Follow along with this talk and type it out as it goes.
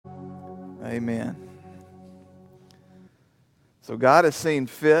Amen. So God has seen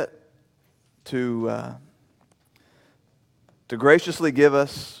fit to graciously give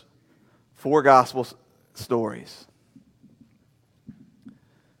us 4 gospel stories.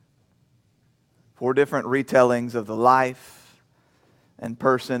 4 different retellings of the life and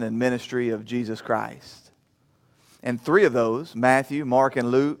person and ministry of Jesus Christ. And 3 of those, Matthew, Mark,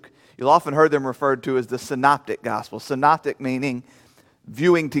 and Luke, you'll often heard them referred to as the synoptic gospels. Synoptic meaning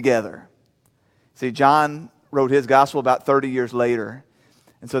viewing together. See, John wrote his gospel about 30 years later.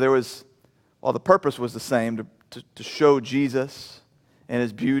 And so the purpose was the same, to show Jesus and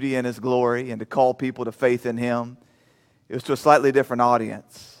his beauty and his glory and to call people to faith in him. It was to a slightly different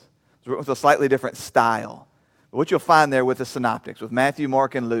audience, with a slightly different style. But what you'll find there with the synoptics, with Matthew,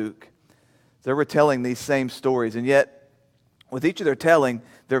 Mark, and Luke, they were telling these same stories, and yet with each of their telling,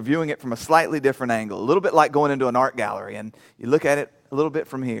 they're viewing it from a slightly different angle, a little bit like going into an art gallery, and you look at it a little bit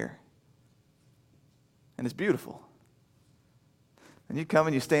from here, and it's beautiful. And you come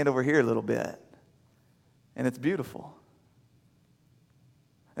and you stand over here a little bit, and it's beautiful.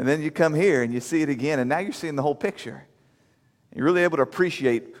 And then you come here and you see it again, and now you're seeing the whole picture. You're really able to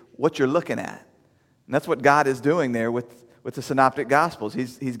appreciate what you're looking at. And that's what God is doing there with the Synoptic Gospels.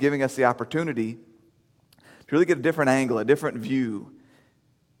 He's giving us the opportunity to really get a different angle, a different view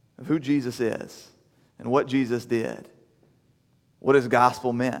of who Jesus is and what Jesus did, what his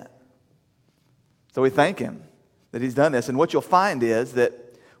gospel meant. So we thank him that he's done this. And what you'll find is that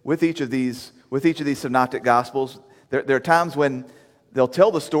with each of these Synoptic Gospels, there are times when they'll tell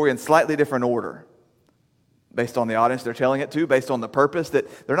the story in slightly different order, based on the audience they're telling it to, based on the purpose,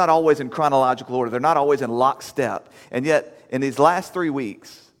 that they're not always in chronological order. They're not always in lockstep. And yet, in these last 3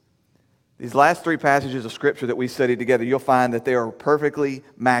 weeks, these last 3 passages of Scripture that we studied together, you'll find that they are perfectly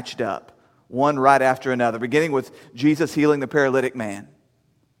matched up, one right after another, beginning with Jesus healing the paralytic man.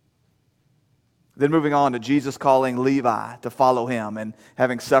 Then moving on to Jesus calling Levi to follow him and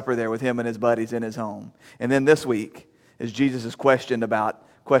having supper there with him and his buddies in his home. And then this week, as Jesus is questioned about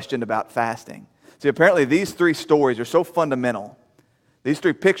fasting. See, apparently these 3 stories are so fundamental. These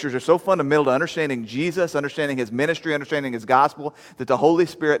 3 pictures are so fundamental to understanding Jesus, understanding his ministry, understanding his gospel, that the Holy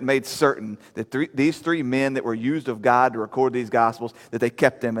Spirit made certain that these 3 men that were used of God to record these gospels, that they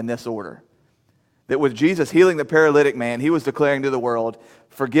kept them in this order. That with Jesus healing the paralytic man, he was declaring to the world,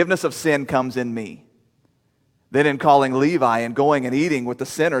 forgiveness of sin comes in me. Then in calling Levi and going and eating with the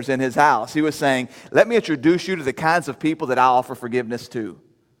sinners in his house, he was saying, let me introduce you to the kinds of people that I offer forgiveness to.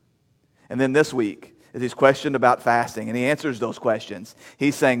 And then this week, as he's questioned about fasting, and he answers those questions,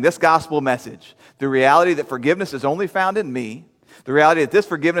 he's saying this gospel message, the reality that forgiveness is only found in me, the reality that this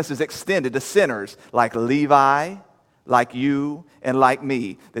forgiveness is extended to sinners like Levi, like you, and like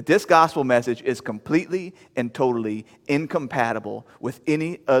me, that this gospel message is completely and totally incompatible with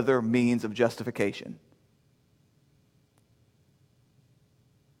any other means of justification.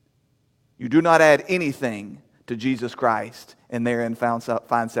 You do not add anything to Jesus Christ and therein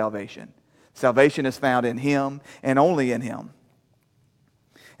find salvation. Salvation is found in him and only in him.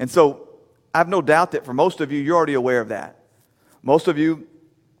 And so I have no doubt that for most of you, you're already aware of that. Most of you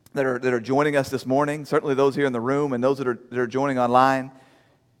that are joining us this morning, certainly those here in the room and those that are joining online,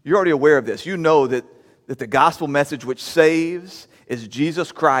 you're already aware of this. You know that the gospel message which saves is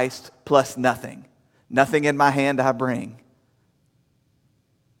Jesus Christ plus nothing. Nothing in my hand I bring.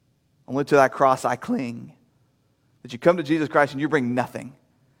 Only to thy cross I cling. That you come to Jesus Christ and you bring nothing.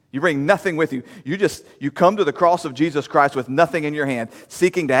 You bring nothing with you. You come to the cross of Jesus Christ with nothing in your hand,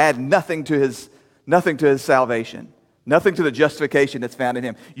 seeking to add nothing to his salvation, nothing to the justification that's found in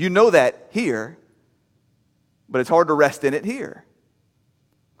him. You know that here, but it's hard to rest in it here.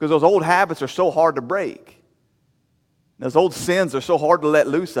 Because those old habits are so hard to break. Those old sins are so hard to let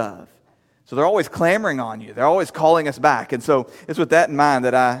loose of. So they're always clamoring on you. They're always calling us back. And so it's with that in mind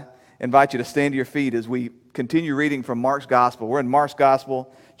that I invite you to stand to your feet as we continue reading from Mark's Gospel. We're in Mark's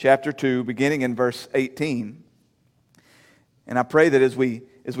Gospel, chapter 2, beginning in verse 18. And I pray that as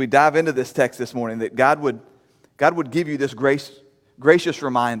we dive into this text this morning, that God would give you this gracious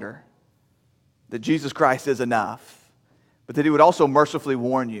reminder that Jesus Christ is enough, but that he would also mercifully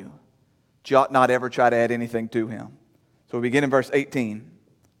warn you that you ought not ever try to add anything to him. So we begin in verse 18.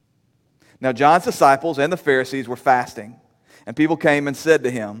 Now John's disciples and the Pharisees were fasting, and people came and said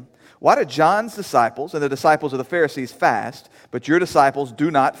to him, why do John's disciples and the disciples of the Pharisees fast, but your disciples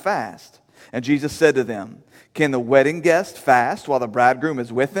do not fast? And Jesus said to them, can the wedding guests fast while the bridegroom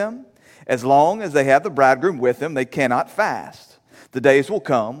is with them? As long as they have the bridegroom with them, they cannot fast. The days will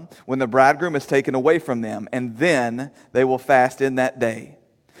come when the bridegroom is taken away from them, and then they will fast in that day.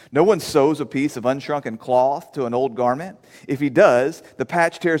 No one sews a piece of unshrunken cloth to an old garment. If he does, the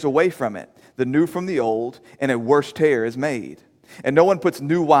patch tears away from it, the new from the old, and a worse tear is made. And no one puts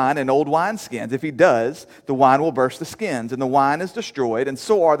new wine in old wineskins. If he does, the wine will burst the skins, and the wine is destroyed, and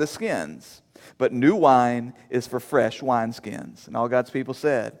so are the skins. But new wine is for fresh wineskins. And all God's people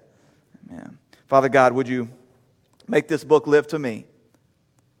said, amen. Father God, would you make this book live to me?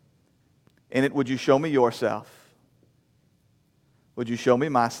 In it, would you show me yourself? Would you show me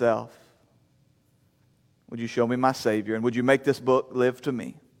myself? Would you show me my Savior? And would you make this book live to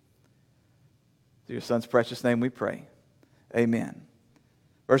me? In your Son's precious name we pray. Amen.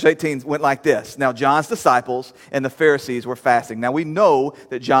 Verse 18 went like this. Now John's disciples and the Pharisees were fasting. Now we know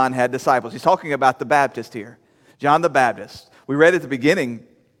that John had disciples. He's talking about the Baptist here. John the Baptist. We read at the beginning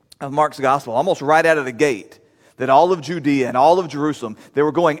of Mark's gospel, almost right out of the gate, that all of Judea and all of Jerusalem, they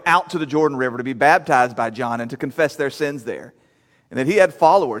were going out to the Jordan River to be baptized by John and to confess their sins there. And that he had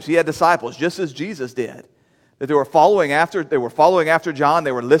followers, he had disciples, just as Jesus did. That they were following after John,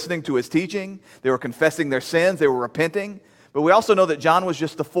 they were listening to his teaching, they were confessing their sins, they were repenting. But we also know that John was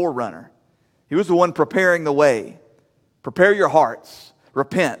just the forerunner. He was the one preparing the way. Prepare your hearts,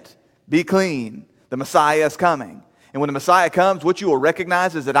 repent, be clean. The Messiah is coming. And when the Messiah comes, what you will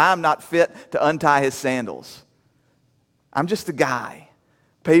recognize is that I am not fit to untie his sandals. I'm just a guy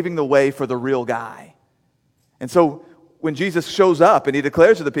paving the way for the real guy. And so when Jesus shows up and he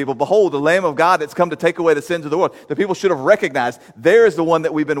declares to the people, behold, the Lamb of God that's come to take away the sins of the world, the people should have recognized there is the one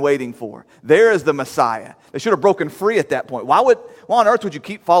that we've been waiting for. There is the Messiah. They should have broken free at that point. Why on earth would you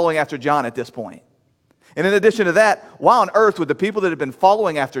keep following after John at this point? And in addition to that, why on earth would the people that had been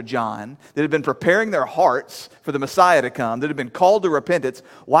following after John, that had been preparing their hearts for the Messiah to come, that had been called to repentance,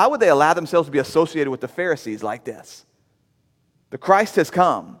 why would they allow themselves to be associated with the Pharisees like this? The Christ has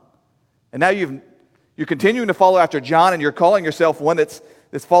come, and now you're continuing to follow after John, and you're calling yourself one that's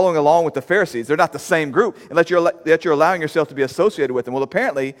following along with the Pharisees. They're not the same group, and that you're allowing yourself to be associated with them. Well,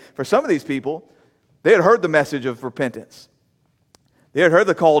 apparently, for some of these people, they had heard the message of repentance. They had heard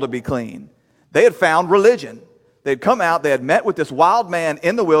the call to be clean. They had found religion. They had come out, they had met with this wild man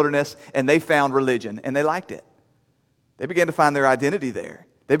in the wilderness, and they found religion, and they liked it. They began to find their identity there.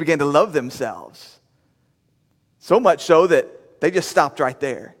 They began to love themselves. So much so that they just stopped right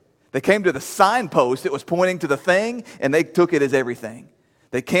there. They came to the signpost that was pointing to the thing, and they took it as everything.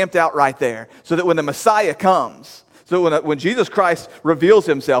 They camped out right there, so that when the Messiah comes, so when Jesus Christ reveals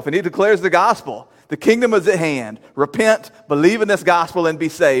himself and he declares the gospel, the kingdom is at hand. Repent, believe in this gospel, and be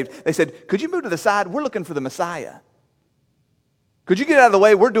saved. They said, could you move to the side? We're looking for the Messiah. Could you get out of the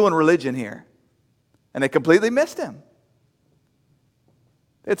way? We're doing religion here. And they completely missed him.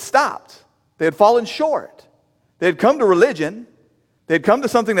 They had stopped. They had fallen short. They had come to religion. They had come to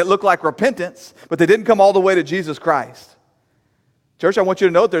something that looked like repentance, but they didn't come all the way to Jesus Christ. Church, I want you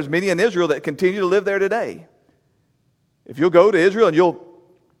to know there's many in Israel that continue to live there today. If you'll go to Israel and you'll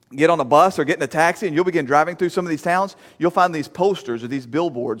get on a bus or get in a taxi and you'll begin driving through some of these towns, you'll find these posters or these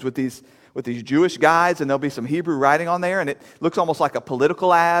billboards with these Jewish guys, and there'll be some Hebrew writing on there, and it looks almost like a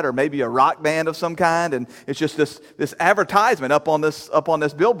political ad or maybe a rock band of some kind, and it's just this advertisement up on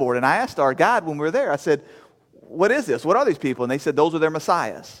this billboard. And I asked our guide when we were there, I said, what is this? What are these people? And they said, those are their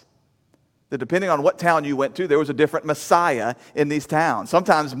messiahs. That depending on what town you went to, there was a different messiah in these towns,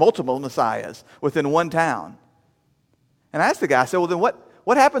 sometimes multiple messiahs within one town. And I asked the guy, I said, well, then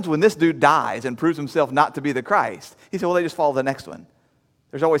what happens when this dude dies and proves himself not to be the Christ? He said, well, they just follow the next one.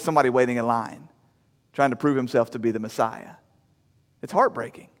 There's always somebody waiting in line trying to prove himself to be the Messiah. It's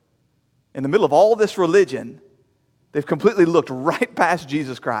heartbreaking. In the middle of all this religion, they've completely looked right past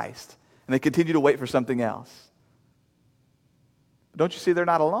Jesus Christ, and they continue to wait for something else. But don't you see they're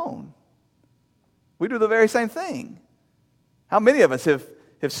not alone? We do the very same thing. How many of us have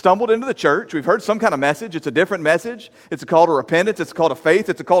stumbled into the church? We've heard some kind of message. It's a different message. It's a call to repentance. It's a call to faith.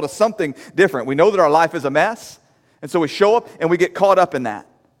 It's a call to something different. We know that our life is a mess, and so we show up and we get caught up in that.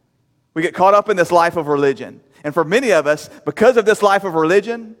 We get caught up in this life of religion. And for many of us, because of this life of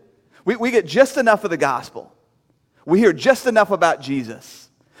religion, we get just enough of the gospel. We hear just enough about Jesus.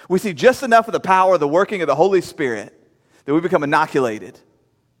 We see just enough of the power, the working of the Holy Spirit, that we become inoculated.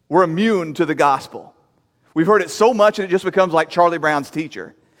 We're immune to the gospel. We've heard it so much and it just becomes like Charlie Brown's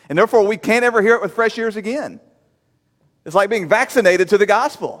teacher. And therefore we can't ever hear it with fresh ears again. It's like being vaccinated to the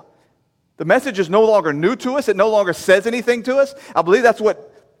gospel. The message is no longer new to us. It no longer says anything to us. I believe that's what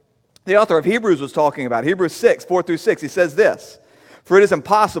the author of Hebrews was talking about. Hebrews 6, 4-6. He says this, for it is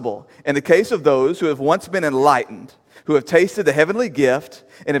impossible in the case of those who have once been enlightened, who have tasted the heavenly gift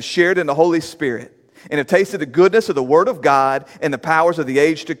and have shared in the Holy Spirit, and have tasted the goodness of the Word of God and the powers of the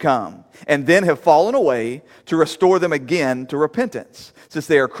age to come, and then have fallen away, to restore them again to repentance, since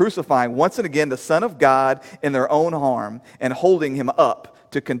they are crucifying once and again the Son of God in their own harm and holding him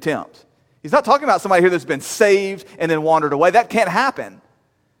up to contempt. He's not talking about somebody here that's been saved and then wandered away. That can't happen.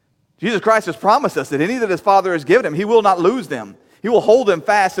 Jesus Christ has promised us that any that his Father has given him, he will not lose them. He will hold them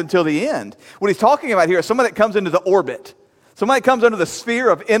fast until the end. What he's talking about here is somebody that comes into the orbit, somebody that comes under the sphere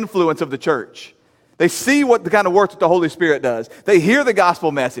of influence of the church. They see what the kind of work that the Holy Spirit does. They hear the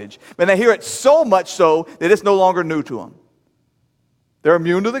gospel message, and they hear it so much so that it's no longer new to them. They're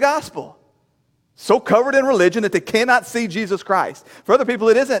immune to the gospel. So covered in religion that they cannot see Jesus Christ. For other people,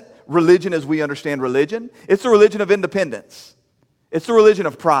 it isn't religion as we understand religion. It's the religion of independence. It's the religion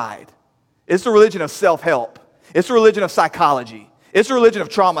of pride. It's the religion of self-help. It's the religion of psychology. It's the religion of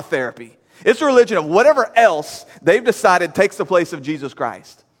trauma therapy. It's the religion of whatever else they've decided takes the place of Jesus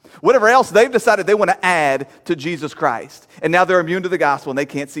Christ. Whatever else they've decided they want to add to Jesus Christ. And now they're immune to the gospel and they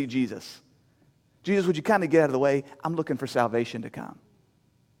can't see Jesus. Jesus, would you kind of get out of the way? I'm looking for salvation to come.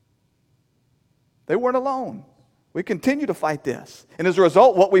 They weren't alone. We continue to fight this. And as a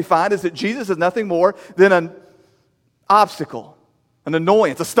result, what we find is that Jesus is nothing more than an obstacle, an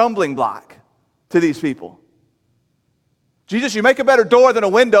annoyance, a stumbling block to these people. Jesus, you make a better door than a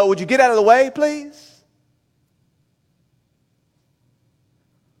window. Would you get out of the way, please?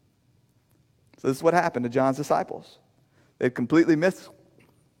 So this is what happened to John's disciples. They completely missed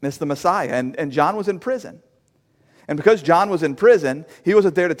the Messiah. And John was in prison. And because John was in prison, he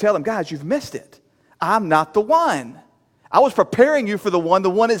wasn't there to tell them, guys, you've missed it. I'm not the one. I was preparing you for the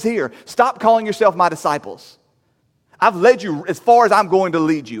one is here. Stop calling yourself my disciples. I've led you as far as I'm going to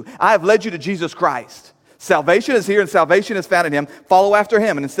lead you. I have led you to Jesus Christ. Salvation is here and salvation is found in him. Follow after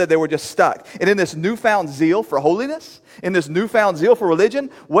him. And instead they were just stuck. And in this newfound zeal for holiness, in this newfound zeal for religion,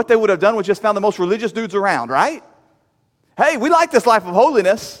 what they would have done was just found the most religious dudes around, right? Hey, we like this life of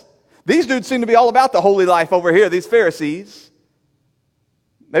holiness. These dudes seem to be all about the holy life over here, these Pharisees.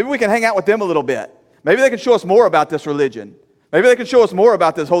 Maybe we can hang out with them a little bit. Maybe they can show us more about this religion. Maybe they can show us more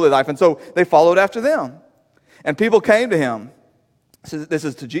about this holy life. And so they followed after them. And people came to him. This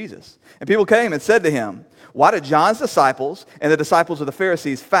is to Jesus. And people came and said to him, why did John's disciples and the disciples of the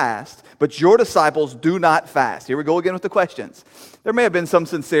Pharisees fast, but your disciples do not fast? Here we go again with the questions. There may have been some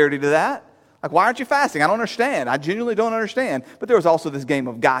sincerity to that. Like, why aren't you fasting? I don't understand. I genuinely don't understand. But there was also this game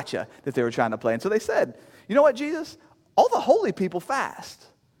of gotcha that they were trying to play. And so they said, you know what, Jesus? All the holy people fast.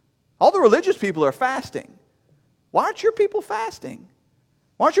 All the religious people are fasting. Why aren't your people fasting?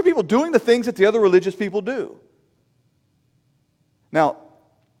 Why aren't your people doing the things that the other religious people do? Now,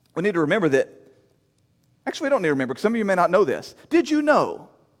 we need to remember that, actually we don't need to remember because some of you may not know this. Did you know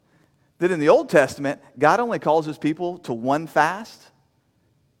that in the Old Testament, God only calls his people to one fast?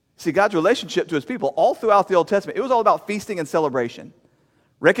 See, God's relationship to his people all throughout the Old Testament, it was all about feasting and celebration.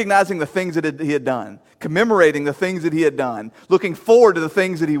 Recognizing the things that he had done, commemorating the things that he had done, looking forward to the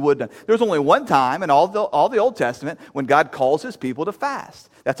things that he would do. There's only one time in all the Old Testament when God calls his people to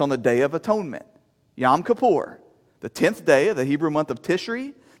fast. That's on the Day of Atonement, Yom Kippur, the 10th day of the Hebrew month of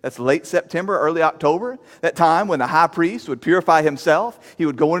Tishri. That's late September, early October. That time when the high priest would purify himself. He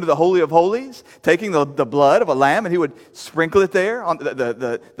would go into the Holy of Holies, taking the blood of a lamb, and he would sprinkle it there on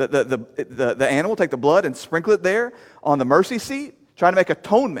the animal, take the blood and sprinkle it there on the mercy seat. Trying to make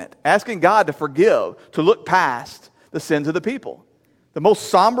atonement, asking God to forgive, to look past the sins of the people. The most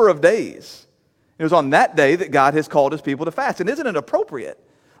somber of days. It was on that day that God has called his people to fast. And isn't it appropriate?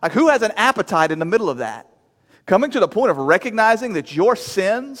 Like, who has an appetite in the middle of that? Coming to the point of recognizing that your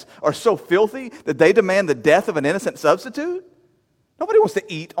sins are so filthy that they demand the death of an innocent substitute? Nobody wants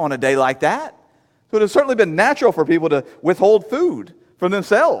to eat on a day like that. So it has certainly been natural for people to withhold food from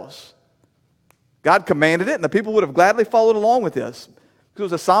themselves. God commanded it, and the people would have gladly followed along with this. It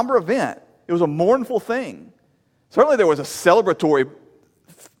was a somber event. It was a mournful thing. Certainly there was a celebratory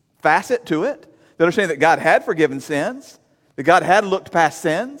facet to it. The understanding that God had forgiven sins, that God had looked past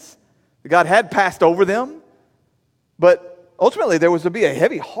sins, that God had passed over them. But ultimately there was to be a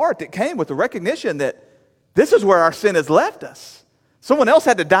heavy heart that came with the recognition that this is where our sin has left us. Someone else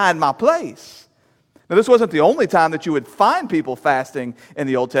had to die in my place. Now, this wasn't the only time that you would find people fasting in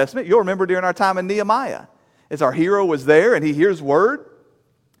the Old Testament. You'll remember during our time in Nehemiah, as our hero was there and he hears word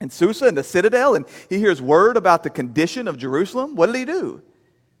in Susa, in the citadel, and he hears word about the condition of Jerusalem. What did he do?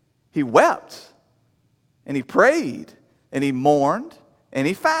 He wept, and he prayed, and he mourned, and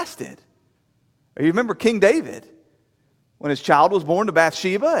he fasted. You remember King David, when his child was born to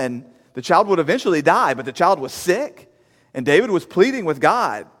Bathsheba, and the child would eventually die, but the child was sick, and David was pleading with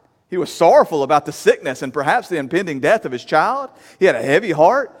God. He was sorrowful about the sickness and perhaps the impending death of his child. He had a heavy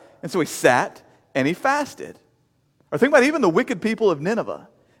heart, and so he sat and he fasted. Or think about even the wicked people of Nineveh.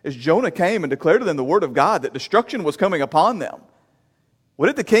 As Jonah came and declared to them the word of God that destruction was coming upon them, What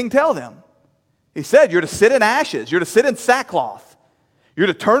did the king tell them? He said, you're to sit in ashes. You're to sit in sackcloth. You're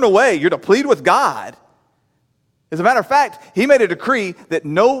to turn away. You're to plead with God. As a matter of fact, he made a decree that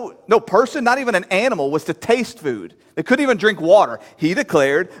no person, not even an animal, was to taste food. They couldn't even drink water. He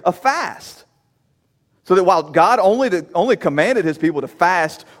declared a fast. So that while God only commanded his people to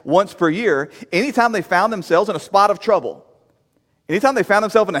fast once per year, anytime they found themselves in a spot of trouble, anytime they found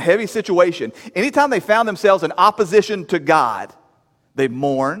themselves in a heavy situation, anytime they found themselves in opposition to God, they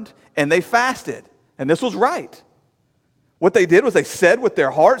mourned and they fasted. And this was right. What they did was they said with their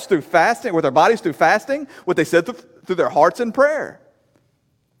hearts through fasting, with their bodies through fasting, what they said through their hearts in prayer.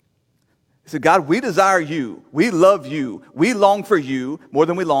 They said, God, we desire you. We love you. We long for you more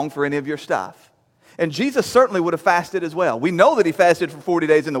than we long for any of your stuff. And Jesus certainly would have fasted as well. We know that he fasted for 40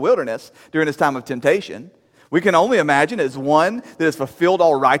 days in the wilderness during his time of temptation. We can only imagine as one that has fulfilled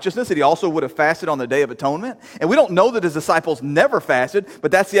all righteousness that he also would have fasted on the Day of Atonement. And we don't know that his disciples never fasted, but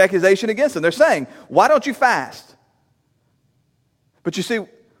that's the accusation against them. They're saying, why don't you fast? But you see,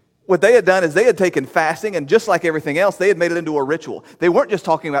 what they had done is they had taken fasting, and just like everything else, they had made it into a ritual. They weren't just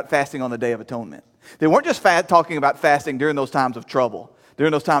talking about fasting on the Day of Atonement. They weren't just talking about fasting during those times of trouble,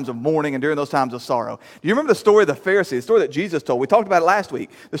 during those times of mourning, and during those times of sorrow. Do you remember the story of the Pharisee, the story that Jesus told? We talked about it last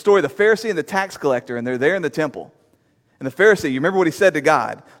week. The story of the Pharisee and the tax collector, and they're there in the temple. And the Pharisee, you remember what he said to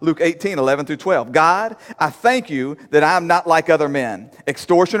God? Luke 18, 11 through 12. God, I thank you that I am not like other men,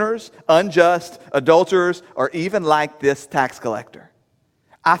 extortioners, unjust, adulterers, or even like this tax collector.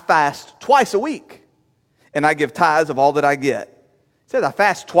 I fast twice a week, and I give tithes of all that I get. He says, I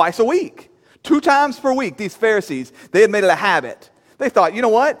fast twice a week. 2 times per week, these Pharisees, they had made it a habit. They thought, you know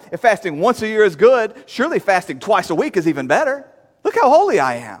what? If fasting once a year is good, surely fasting twice a week is even better. Look how holy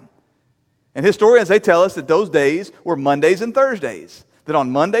I am. And historians, they tell us that those days were Mondays and Thursdays. That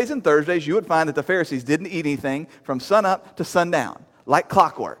on Mondays and Thursdays, you would find that the Pharisees didn't eat anything from sunup to sundown, like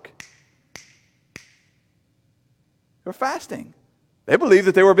clockwork. They were fasting. They believed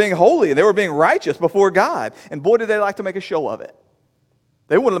that they were being holy and they were being righteous before God. And boy, did they like to make a show of it.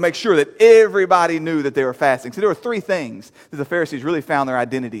 They wanted to make sure that everybody knew that they were fasting. See, there were 3 things that the Pharisees really found their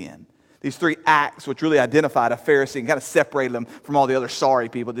identity in. These 3 acts which really identified a Pharisee and kind of separated them from all the other sorry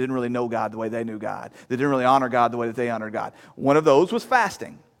people that didn't really know God the way they knew God. They didn't really honor God the way that they honored God. One of those was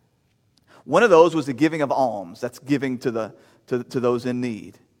fasting. One of those was the giving of alms. That's giving to those in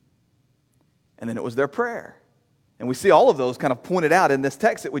need. And then it was their prayer. And we see all of those kind of pointed out in this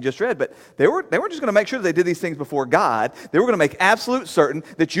text that we just read. But they weren't just going to make sure that they did these things before God. They were going to make absolute certain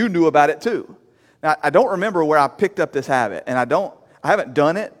that you knew about it too. Now, I don't remember where I picked up this habit. And I haven't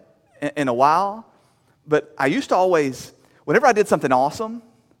done it in a while. But I used to always, whenever I did something awesome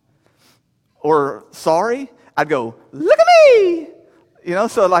or sorry, I'd go, look at me! You know,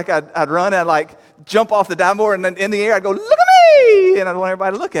 so like I'd run and I'd like jump off the diving board and then in the air I'd go, look at me! And I'd want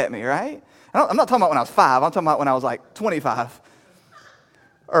everybody to look at me, right? I'm not talking about when I was 5. I'm talking about when I was like 25.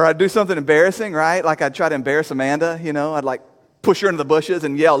 Or I'd do something embarrassing, right? Like I'd try to embarrass Amanda, you know. I'd like push her into the bushes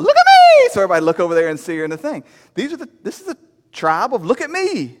and yell, look at me! So everybody look over there and see her in the thing. This is the tribe of look at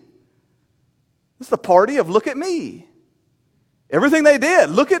me. This is the party of look at me. Everything they did,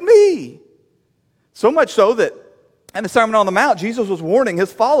 look at me. So much so that in the Sermon on the Mount, Jesus was warning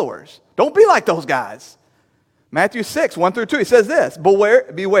his followers. Don't be like those guys. Matthew 6, 1 through 2, he says this,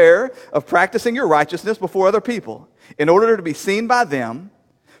 beware of practicing your righteousness before other people in order to be seen by them,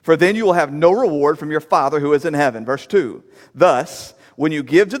 for then you will have no reward from your Father who is in heaven. Verse 2, thus, when you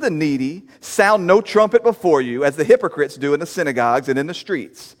give to the needy, sound no trumpet before you, as the hypocrites do in the synagogues and in the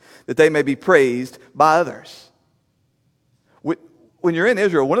streets, that they may be praised by others. When you're in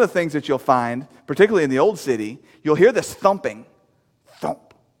Israel, one of the things that you'll find, particularly in the old city, you'll hear this thumping.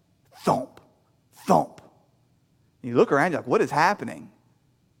 Thump, thump, thump. You look around, you're like, what is happening?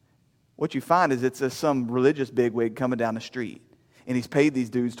 What you find is it's some religious bigwig coming down the street. And he's paid these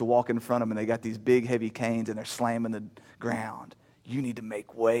dudes to walk in front of him, and they got these big, heavy canes, and they're slamming the ground. You need to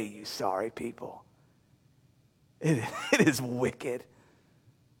make way, you sorry people. It is wicked.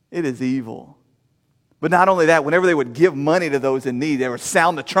 It is evil. But not only that, whenever they would give money to those in need, they would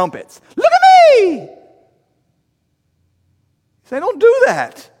sound the trumpets. Look at me! Say, don't do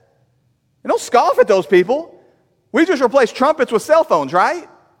that. And don't scoff at those people. We just replaced trumpets with cell phones, right?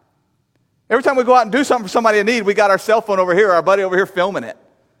 Every time we go out and do something for somebody in need, we got our cell phone over here, our buddy over here filming it.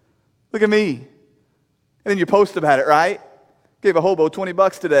 Look at me. And then you post about it, right? Gave a hobo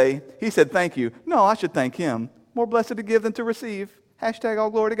 $20 today. He said, thank you. No, I should thank him. More blessed to give than to receive. Hashtag all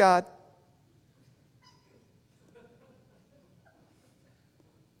glory to God.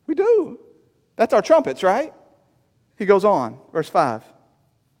 We do. That's our trumpets, right? He goes on, verse 5.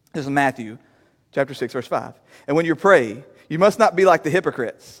 This is Matthew chapter 6, verse 5. And when you pray, You must not be like the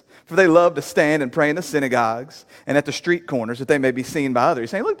hypocrites, for they love to stand and pray in the synagogues and at the street corners that they may be seen by others.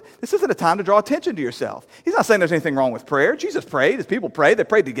 He's saying, look, this isn't a time to draw attention to yourself. He's not saying there's anything wrong with prayer. Jesus prayed. His people prayed. They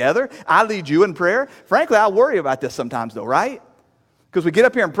prayed together. I lead you in prayer. Frankly, I worry about this sometimes, though, right? Because we get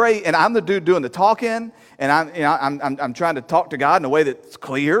up here and pray, and I'm the dude doing the talking, and I'm trying to talk to God in a way that's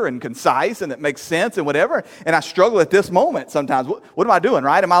clear and concise and that makes sense and whatever, and I struggle at this moment sometimes. What am I doing,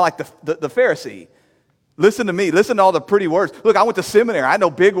 right? Am I like the Pharisee? Listen to me. Listen to all the pretty words. Look, I went to seminary. I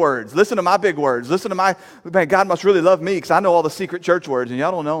know big words. Listen to my big words. Listen to man, God must really love me because I know all the secret church words, and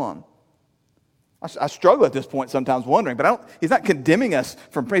y'all don't know them. I struggle at this point sometimes wondering, but he's not condemning us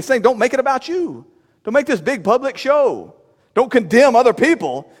from praying. He's saying, don't make it about you. Don't make this big public show. Don't condemn other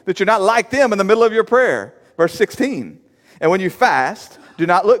people that you're not like them in the middle of your prayer. Verse 16, and when you fast, do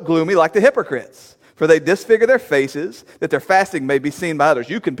not look gloomy like the hypocrites, for they disfigure their faces, that their fasting may be seen by others.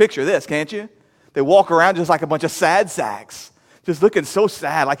 You can picture this, can't you? They walk around just like a bunch of sad sacks, just looking so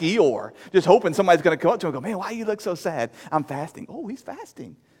sad, like Eeyore, just hoping somebody's going to come up to him and go, man, why do you look so sad? I'm fasting. Oh, he's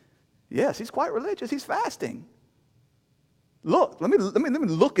fasting. Yes, he's quite religious. He's fasting. Look, let me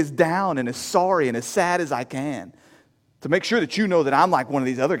look as down and as sorry and as sad as I can, to make sure that you know that I'm like one of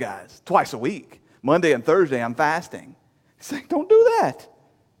these other guys. Twice a week, Monday and Thursday, I'm fasting. He's saying, don't do that.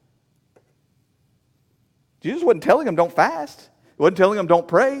 Jesus wasn't telling him don't fast. He wasn't telling him don't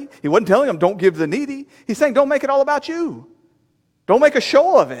pray. He wasn't telling him don't give to the needy. He's saying don't make it all about you. Don't make a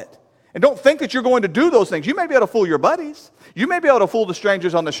show of it. And don't think that you're going to do those things. You may be able to fool your buddies. You may be able to fool the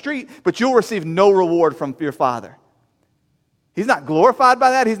strangers on the street, but you'll receive no reward from your Father. He's not glorified by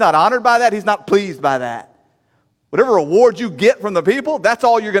that. He's not honored by that. He's not pleased by that. Whatever reward you get from the people, that's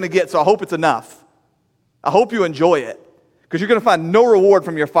all you're going to get, so I hope it's enough. I hope you enjoy it, because you're going to find no reward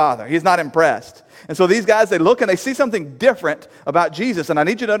from your Father. He's not impressed. And so these guys, they look and they see something different about Jesus, and I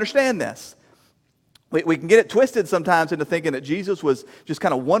need you to understand this. We can get it twisted sometimes into thinking that Jesus was just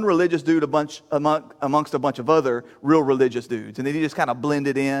kind of one religious dude amongst a bunch of other real religious dudes, and then he just kind of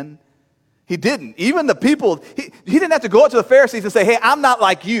blended in. He didn't. Even the people, he didn't have to go up to the Pharisees and say, hey, I'm not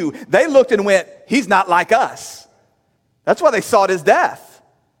like you. They looked and went, he's not like us. That's why they sought his death.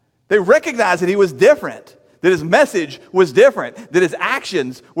 They recognized that he was different, that his message was different, that his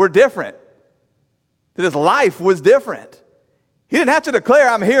actions were different, that his life was different. He didn't have to declare,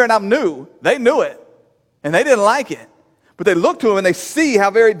 I'm here and I'm new. They knew it, and they didn't like it. But they look to him and they see how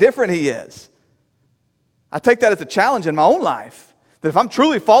very different he is. I take that as a challenge in my own life, that if I'm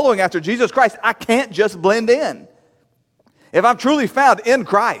truly following after Jesus Christ, I can't just blend in. If I'm truly found in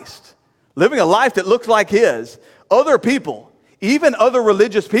Christ, living a life that looks like his, other people, even other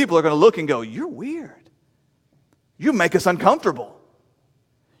religious people, are going to look and go, you're weird. You make us uncomfortable.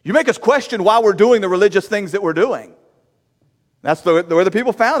 You make us question why we're doing the religious things that we're doing. That's where the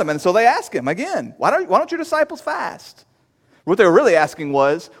people found him. And so they asked him again, why don't your disciples fast? What they were really asking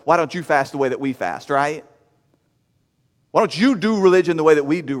was, why don't you fast the way that we fast, right? Why don't you do religion the way that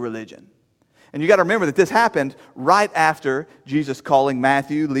we do religion? And you got to remember that this happened right after Jesus calling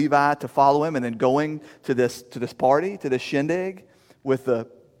Matthew, Levi to follow him, and then going to this party, to this shindig with the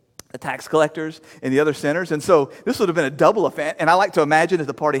tax collectors and the other sinners. And so this would have been a double offense. And I like to imagine if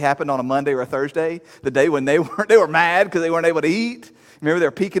the party happened on a Monday or a Thursday, the day when they were mad because they weren't able to eat. Remember, they're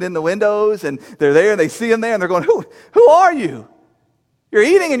peeking in the windows and they're there and they see him there and they're going, who are you? You're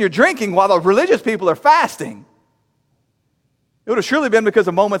eating and you're drinking while the religious people are fasting. It would have surely been because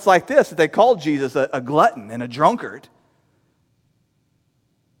of moments like this that they called Jesus a glutton and a drunkard.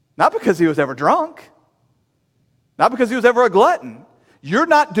 Not because he was ever drunk. Not because he was ever a glutton. You're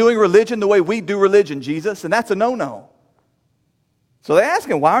not doing religion the way we do religion, Jesus, and that's a no-no. So they asked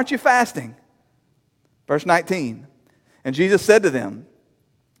him, why aren't you fasting? Verse 19. And Jesus said to them,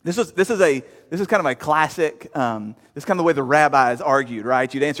 this is kind of a classic, this is kind of the way the rabbis argued,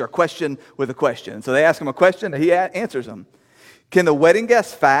 right? You'd answer a question with a question. And so they ask him a question and he answers them. Can the wedding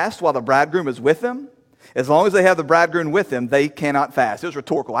guests fast while the bridegroom is with them? As long as they have the bridegroom with them, they cannot fast. It was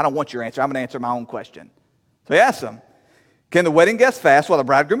rhetorical. I don't want your answer. I'm going to answer my own question. So he asked them, can the wedding guests fast while the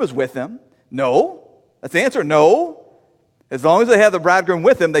bridegroom is with them? No. That's the answer, no. As long as they have the bridegroom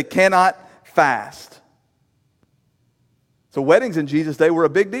with them, they cannot fast. So weddings in Jesus' day were a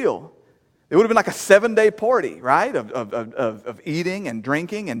big deal. It would have been like a 7-day party, right, of eating and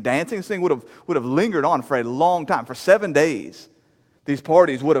drinking and dancing. This thing would have lingered on for a long time. For 7 days, these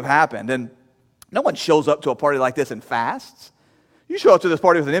parties would have happened. And no one shows up to a party like this and fasts. You show up to this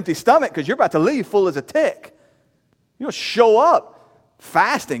party with an empty stomach because you're about to leave full as a tick. You don't show up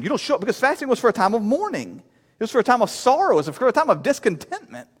fasting. You don't show up because fasting was for a time of mourning. It was for a time of sorrow. It was for a time of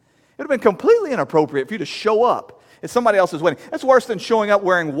discontentment. It would have been completely inappropriate for you to show up It's somebody else's wedding. That's worse than showing up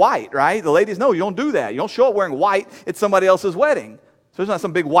wearing white, right? The ladies, no, you don't do that. You don't show up wearing white at somebody else's wedding. So it's not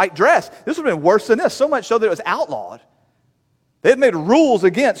some big white dress. This would have been worse than this, so much so that it was outlawed. They had made rules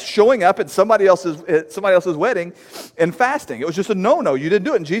against showing up at somebody else's wedding and fasting. It was just a no-no. You didn't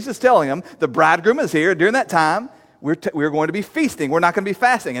do it. And Jesus is telling them, the bridegroom is here. During that time, we're going to be feasting. We're not going to be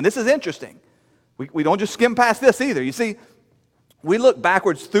fasting. And this is interesting. We don't just skim past this either. You see, we look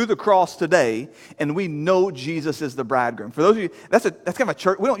backwards through the cross today, and we know Jesus is the bridegroom. For those of you, that's kind of a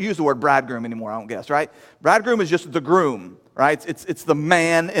church. We don't use the word bridegroom anymore, I don't guess, right? Bridegroom is just the groom, right? It's the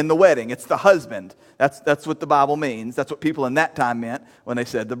man in the wedding. It's the husband. That's what the Bible means. That's what people in that time meant when they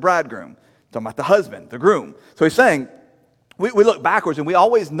said the bridegroom. Talking about the husband, the groom. So he's saying, we look backwards, and we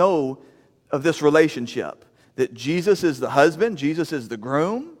always know of this relationship, that Jesus is the husband, Jesus is the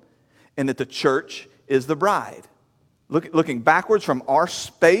groom, and that the church is the bride. Looking backwards from our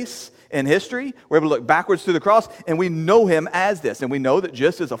space in history, we're able to look backwards through the cross, and we know him as this. And we know that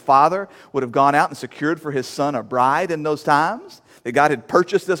just as a father would have gone out and secured for his son a bride in those times, that God had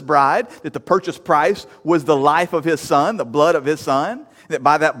purchased this bride, that the purchase price was the life of his son, the blood of his son, that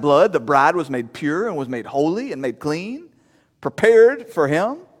by that blood the bride was made pure and was made holy and made clean, prepared for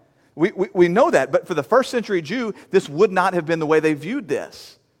him. We know that, but for the first century Jew, this would not have been the way they viewed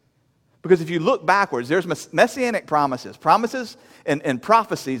this. Because if you look backwards, there's messianic promises and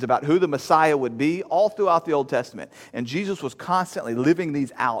prophecies about who the Messiah would be all throughout the Old Testament. And Jesus was constantly living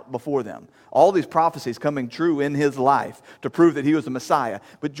these out before them. All these prophecies coming true in his life to prove that he was the Messiah.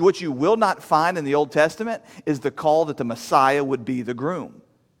 But what you will not find in the Old Testament is the call that the Messiah would be the groom.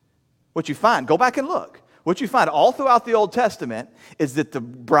 What you find, go back and look. What you find all throughout the Old Testament is that the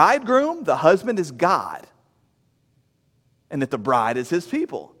bridegroom, the husband, is God. And that the bride is his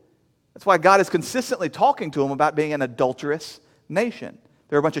people. That's why God is consistently talking to them about being an adulterous nation.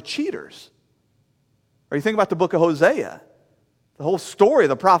 They're a bunch of cheaters. Or you think about the book of Hosea. The whole story of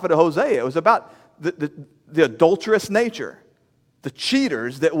the prophet of Hosea, it was about the adulterous nature, the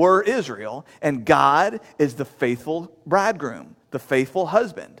cheaters that were Israel, and God is the faithful bridegroom, the faithful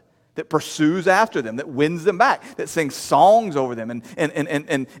husband that pursues after them, that wins them back, that sings songs over them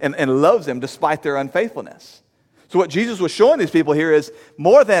and loves them despite their unfaithfulness. So what Jesus was showing these people here is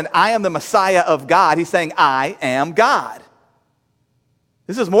more than I am the Messiah of God, he's saying I am God.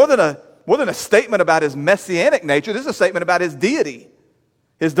 This is more than a statement about his messianic nature. This is a statement about his deity,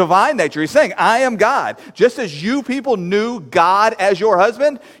 his divine nature. He's saying I am God. Just as you people knew God as your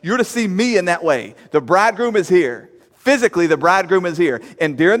husband, you're to see me in that way. The bridegroom is here. Physically, the bridegroom is here.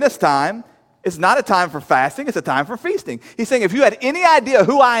 And during this time, it's not a time for fasting, it's a time for feasting. He's saying if you had any idea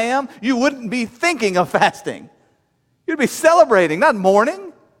who I am, you wouldn't be thinking of fasting. You'd be celebrating, not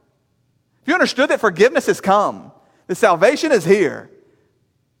mourning. If you understood that forgiveness has come, that salvation is here,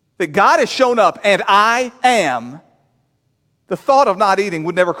 that God has shown up and I am, the thought of not eating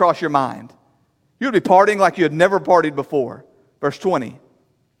would never cross your mind. You'd be partying like you had never partied before. Verse 20.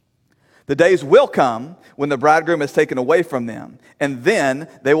 The days will come when the bridegroom is taken away from them, and then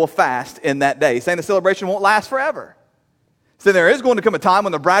they will fast in that day. He's saying the celebration won't last forever. So there is going to come a time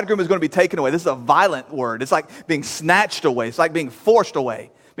when the bridegroom is going to be taken away. This is a violent word. It's like being snatched away. It's like being forced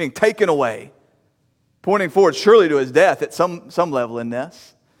away, being taken away, pointing forward surely to his death at some level in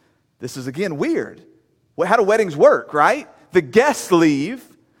this. This is, again, weird. How do weddings work, right? The guests leave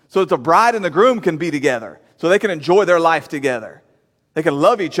so that the bride and the groom can be together, so they can enjoy their life together. They can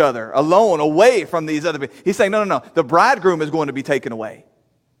love each other alone, away from these other people. He's saying, no. The bridegroom is going to be taken away.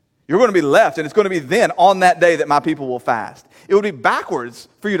 You're going to be left, and it's going to be then, on that day, that my people will fast. It would be backwards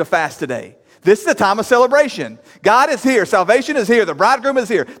for you to fast today. This is a time of celebration. God is here. Salvation is here. The bridegroom is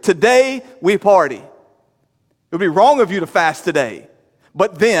here. Today, we party. It would be wrong of you to fast today.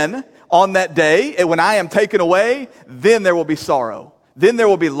 But then, on that day, when I am taken away, then there will be sorrow. Then there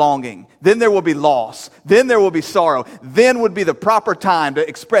will be longing. Then there will be loss. Then there will be sorrow. Then would be the proper time to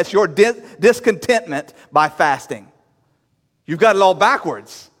express your discontentment by fasting. You've got it all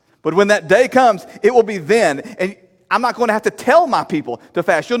backwards. But when that day comes, it will be then. And I'm not going to have to tell my people to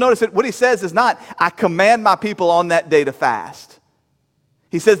fast. You'll notice that what he says is not, I command my people on that day to fast.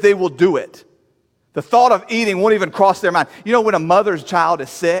 He says they will do it. The thought of eating won't even cross their mind. You know, when a mother's child is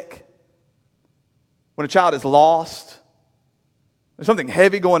sick, when a child is lost, there's something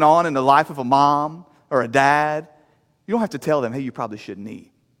heavy going on in the life of a mom or a dad, you don't have to tell them, hey, you probably shouldn't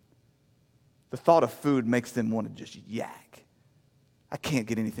eat. The thought of food makes them want to just yak. I can't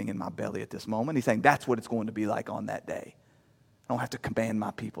get anything in my belly at this moment. He's saying that's what it's going to be like on that day. I don't have to command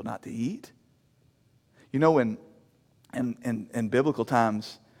my people not to eat. You know, in biblical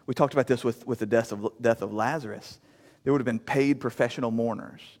times, we talked about this with the death of Lazarus. There would have been paid professional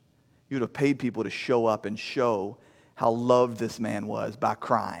mourners. You would have paid people to show up and show how loved this man was by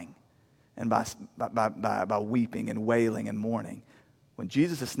crying and by weeping and wailing and mourning. When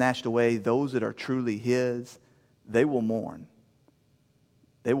Jesus has snatched away those that are truly his, they will mourn.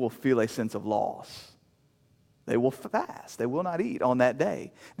 They will feel a sense of loss. They will fast. They will not eat on that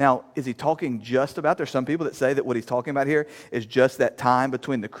day. Now, is he talking just about, there's some people that say that what he's talking about here is just that time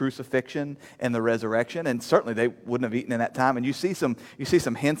between the crucifixion and the resurrection, and certainly they wouldn't have eaten in that time. And you see some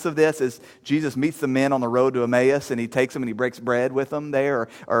hints of this as Jesus meets the men on the road to Emmaus, and he takes them and he breaks bread with them there,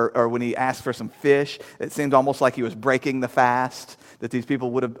 or when he asks for some fish, it seems almost like he was breaking the fast that these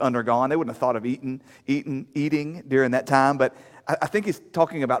people would have undergone. They wouldn't have thought of eating during that time, but I think he's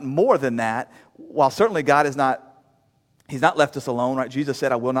talking about more than that. While certainly God is not, he's not left us alone, right? Jesus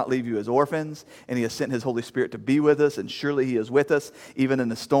said, I will not leave you as orphans, and he has sent his Holy Spirit to be with us, and surely he is with us, even in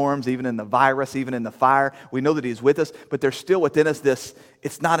the storms, even in the virus, even in the fire. We know that he's with us, but there's still within us this,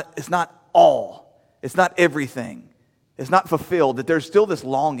 it's not all. It's not everything. It's not fulfilled, that there's still this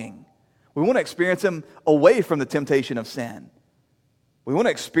longing. We want to experience him away from the temptation of sin. We want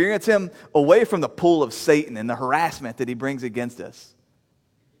to experience him away from the pull of Satan and the harassment that he brings against us.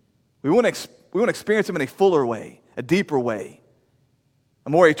 We want to experience him in a fuller way, a deeper way,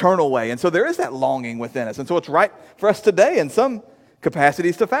 a more eternal way. And so there is that longing within us. And so it's right for us today in some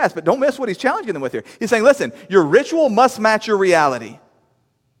capacities to fast. But don't miss what he's challenging them with here. He's saying, listen, your ritual must match your reality.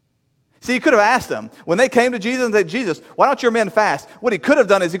 See, he could have asked them, when they came to Jesus and said, Jesus, why don't your men fast? What he could have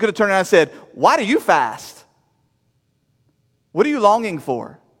done is he could have turned around and said, why do you fast? What are you longing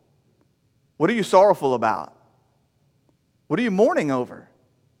for? What are you sorrowful about? What are you mourning over?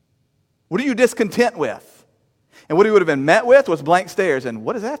 What are you discontent with? And what he would have been met with was blank stares. And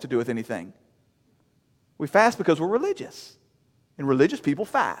what does that have to do with anything? We fast because we're religious. And religious people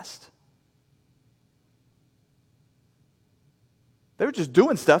fast. They were just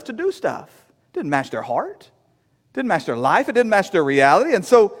doing stuff to do stuff. It didn't match their heart. It didn't match their life. It didn't match their reality. And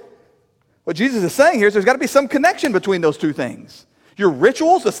so what Jesus is saying here is there's got to be some connection between those two things. Your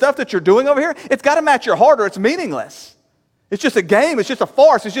rituals, the stuff that you're doing over here, it's got to match your heart or it's meaningless. It's just a game. It's just a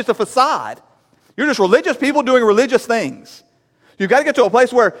farce. It's just a facade. You're just religious people doing religious things. You've got to get to a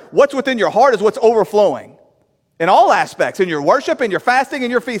place where what's within your heart is what's overflowing. In all aspects. In your worship, in your fasting, in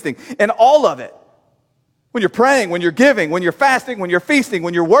your feasting. In all of it. When you're praying, when you're giving, when you're fasting, when you're feasting,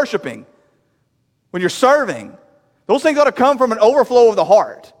 when you're worshiping, when you're serving. Those things ought to come from an overflow of the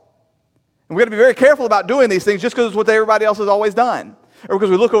heart. And we've got to be very careful about doing these things just because it's what everybody else has always done. Or because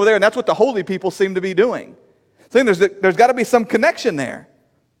we look over there and that's what the holy people seem to be doing. So there's got to be some connection there.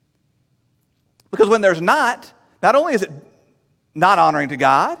 Because when there's not only is it not honoring to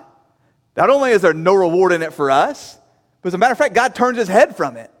God, not only is there no reward in it for us, but as a matter of fact, God turns his head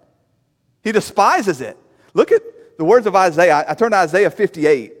from it. He despises it. Look at the words of Isaiah. I turned to Isaiah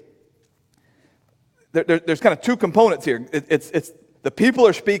 58. There's kind of two components here. It's the people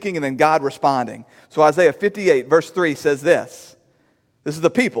are speaking and then God responding. So Isaiah 58 verse 3 says this. This is the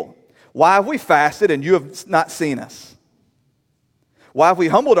people. Why have we fasted and you have not seen us? Why have we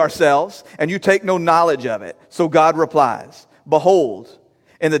humbled ourselves and you take no knowledge of it? So God replies, behold,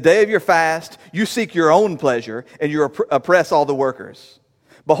 in the day of your fast, you seek your own pleasure and you oppress all the workers.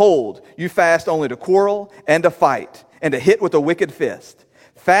 Behold, you fast only to quarrel and to fight and to hit with a wicked fist.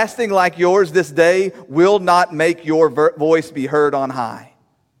 Fasting like yours this day will not make your voice be heard on high.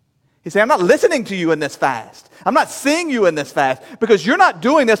 He's saying, I'm not listening to you in this fast. I'm not seeing you in this fast because you're not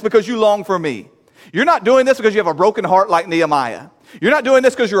doing this because you long for me. You're not doing this because you have a broken heart like Nehemiah. You're not doing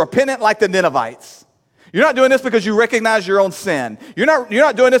this because you're repentant like the Ninevites. You're not doing this because you recognize your own sin. You're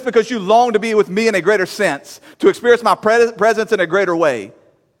not doing this because you long to be with me in a greater sense, to experience my presence in a greater way.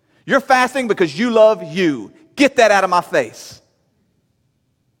 You're fasting because you love you. Get that out of my face.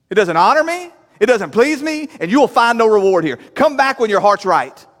 It doesn't honor me, it doesn't please me, and you will find no reward here. Come back when your heart's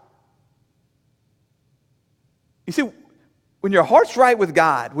right. You see, when your heart's right with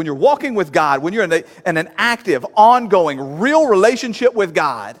God, when you're walking with God, when you're in an active, ongoing, real relationship with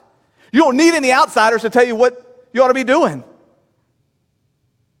God, you don't need any outsiders to tell you what you ought to be doing.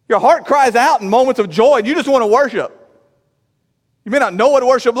 Your heart cries out in moments of joy, and you just want to worship. You may not know what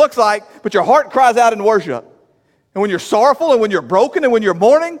worship looks like, but your heart cries out in worship. And when you're sorrowful and when you're broken and when you're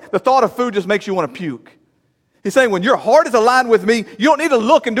mourning, the thought of food just makes you want to puke. He's saying when your heart is aligned with me, you don't need to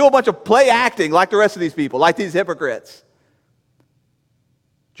look and do a bunch of play acting like the rest of these people, like these hypocrites.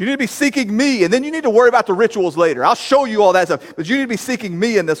 You need to be seeking me, and then you need to worry about the rituals later. I'll show you all that stuff, but you need to be seeking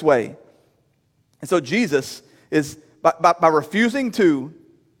me in this way. And so Jesus is, by refusing to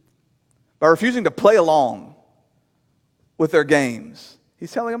play along with their games,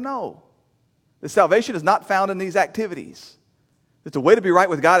 he's telling them no. The salvation is not found in these activities. That the way to be right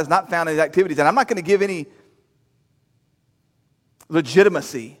with God is not found in these activities. And I'm not going to give any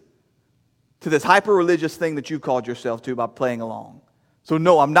legitimacy to this hyper-religious thing that you called yourself to by playing along. So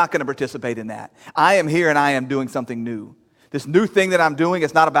no, I'm not going to participate in that. I am here and I am doing something new. This new thing that I'm doing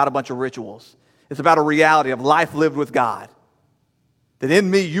is not about a bunch of rituals. It's about a reality of life lived with God. That in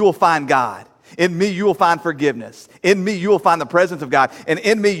me you will find God. In me you will find forgiveness. In me you will find the presence of God. And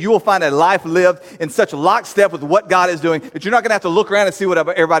in me you will find a life lived in such lockstep with what God is doing that you're not going to have to look around and see what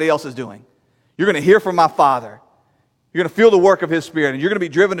everybody else is doing. You're going to hear from my Father. You're going to feel the work of His Spirit. And you're going to be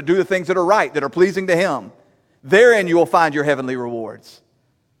driven to do the things that are right, that are pleasing to Him. Therein you will find your heavenly rewards.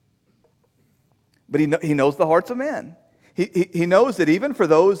 But He knows the hearts of men. He knows that even for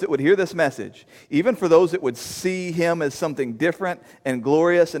those that would hear this message, even for those that would see Him as something different and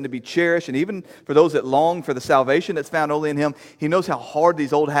glorious and to be cherished, and even for those that long for the salvation that's found only in Him, He knows how hard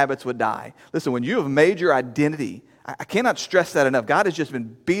these old habits would die. Listen, when you have made your identity, I cannot stress that enough. God has just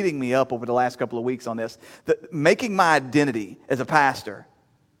been beating me up over the last couple of weeks on this. That making my identity as a pastor,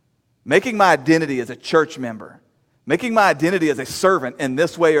 making my identity as a church member, making my identity as a servant in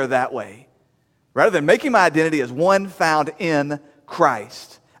this way or that way, rather than making my identity as one found in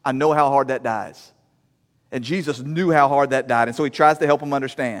Christ, I know how hard that dies. And Jesus knew how hard that died, and so He tries to help them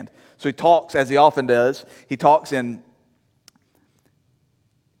understand. So He talks, as He often does, He talks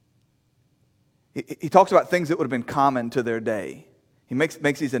about things that would have been common to their day. He makes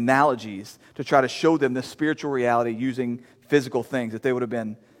these analogies to try to show them this spiritual reality using physical things that they would have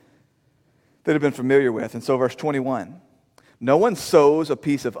been familiar with. And so verse 21, no one sews a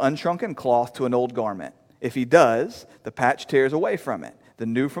piece of unshrunken cloth to an old garment. If he does, the patch tears away from it, the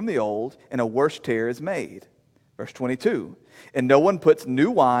new from the old, and a worse tear is made. Verse 22, and no one puts new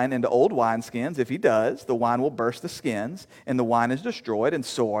wine into old wineskins. If he does, the wine will burst the skins, and the wine is destroyed, and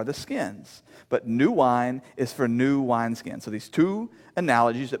so are the skins. But new wine is for new wineskins. So these two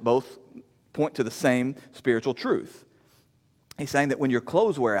analogies that both point to the same spiritual truth. He's saying that when your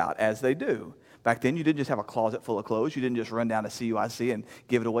clothes wear out, as they do. Back then, you didn't just have a closet full of clothes. You didn't just run down to CUIC and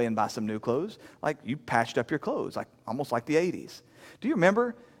give it away and buy some new clothes. Like, you patched up your clothes, like almost like the 80s. Do you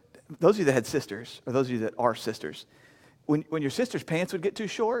remember, those of you that had sisters, or those of you that are sisters, when your sister's pants would get too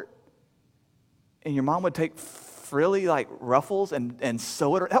short, and your mom would take frilly, like, ruffles and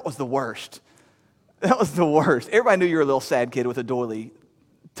sew it, that was the worst. That was the worst. Everybody knew you were a little sad kid with a doily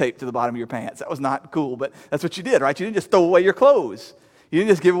taped to the bottom of your pants. That was not cool, but that's what you did, right? You didn't just throw away your clothes. You didn't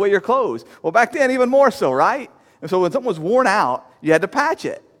just give away your clothes. Well, back then, even more so, right? And so when something was worn out, you had to patch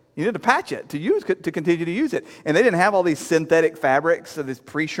it. You needed to patch it to continue to use it. And they didn't have all these synthetic fabrics, or these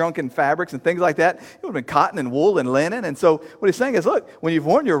pre-shrunken fabrics and things like that. It would have been cotton and wool and linen. And so what he's saying is, look, when you've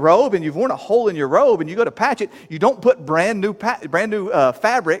worn your robe and you've worn a hole in your robe and you go to patch it, you don't put brand new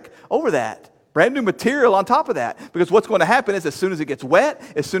fabric over that. Brand new material on top of that. Because what's going to happen is as soon as it gets wet,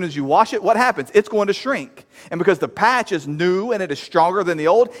 as soon as you wash it, what happens? It's going to shrink. And because the patch is new and it is stronger than the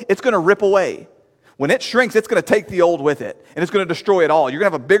old, it's going to rip away. When it shrinks, it's going to take the old with it. And it's going to destroy it all. You're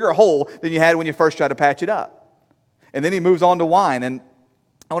going to have a bigger hole than you had when you first tried to patch it up. And then he moves on to wine. And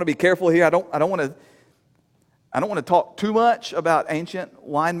I want to be careful here. I don't want to talk too much about ancient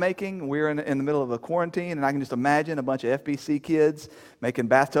winemaking. We're in the middle of a quarantine, and I can just imagine a bunch of FBC kids making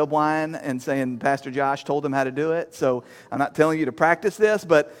bathtub wine and saying Pastor Josh told them how to do it. So I'm not telling you to practice this,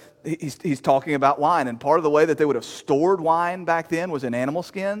 but he's talking about wine. And part of the way that they would have stored wine back then was in animal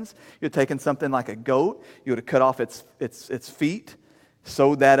skins. You'd taken something like a goat. You would have cut off its feet,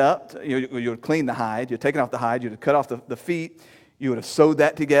 sewed that up. You would clean the hide. You'd taken off the hide. You'd have cut off the feet. You would have sewed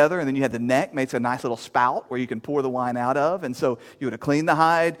that together, and then you had the neck, made a nice little spout where you can pour the wine out of. And so you would have cleaned the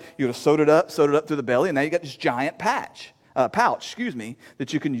hide, you would have sewed it up through the belly, and now you got this giant pouch,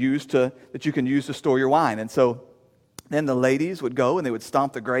 that you can use to store your wine. And so then the ladies would go and they would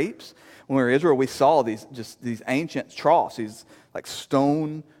stomp the grapes. When we were in Israel, we saw these ancient troughs, these like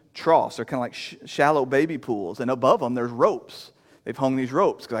stone troughs. They're kind of like shallow baby pools, and above them there's ropes. They've hung these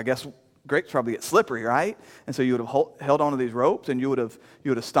ropes because I guess grapes probably get slippery, right? And so you would have held onto these ropes, and you would have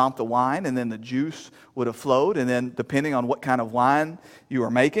stomped the wine, and then the juice would have flowed. And then, depending on what kind of wine you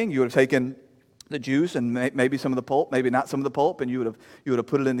were making, you would have taken the juice and maybe some of the pulp, maybe not some of the pulp, and you would have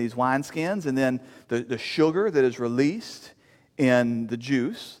put it in these wine skins. And then the sugar that is released in the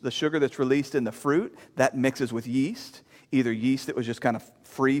juice, the sugar that's released in the fruit, that mixes with yeast. Either yeast that was just kind of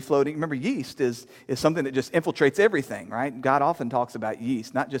free floating. Remember, yeast is something that just infiltrates everything, right? God often talks about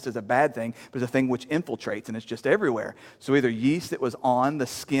yeast, not just as a bad thing, but as a thing which infiltrates, and it's just everywhere. So either yeast that was on the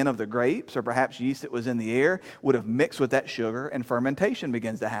skin of the grapes, or perhaps yeast that was in the air, would have mixed with that sugar, and fermentation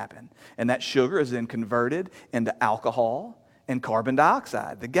begins to happen. And that sugar is then converted into alcohol and carbon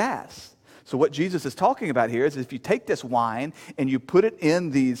dioxide, the gas. So what Jesus is talking about here is if you take this wine and you put it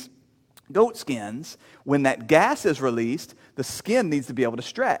in these goat skins, when that gas is released, the skin needs to be able to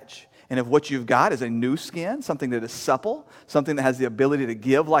stretch. And if what you've got is a new skin, something that is supple, something that has the ability to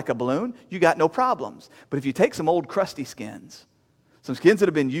give like a balloon, you got no problems. But if you take some old crusty skins, some skins that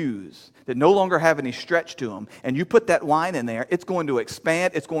have been used, that no longer have any stretch to them, and you put that wine in there, it's going to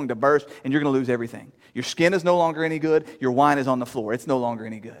expand, it's going to burst, and you're going to lose everything. Your skin is no longer any good, your wine is on the floor, it's no longer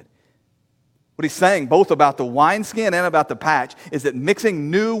any good. What he's saying, both about the wineskin and about the patch, is that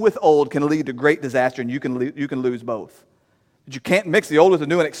mixing new with old can lead to great disaster, and you can lose both. But you can't mix the old with the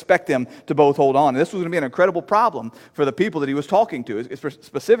new and expect them to both hold on. And this was going to be an incredible problem for the people that he was talking to,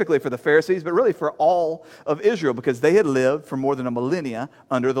 specifically for the Pharisees, but really for all of Israel, because they had lived for more than a millennia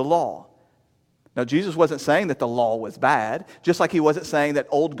under the law. Now, Jesus wasn't saying that the law was bad, just like he wasn't saying that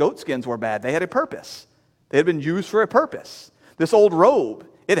old goat skins were bad. They had a purpose. They had been used for a purpose. This old robe,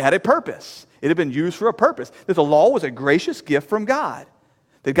 it had a purpose. It had been used for a purpose. That the law was a gracious gift from God.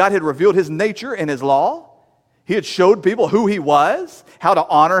 That God had revealed his nature in his law. He had showed people who he was, how to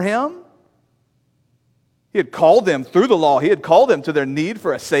honor him. He had called them through the law. He had called them to their need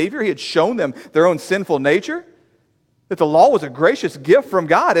for a Savior. He had shown them their own sinful nature. That the law was a gracious gift from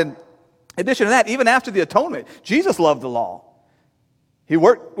God. And in addition to that, even after the atonement, Jesus loved the law. He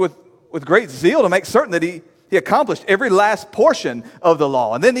worked with great zeal to make certain that he accomplished every last portion of the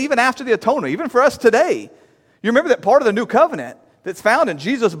law. And then even after the atonement, even for us today, you remember that part of the new covenant that's found in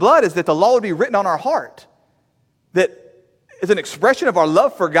Jesus' blood is that the law would be written on our heart. That is an expression of our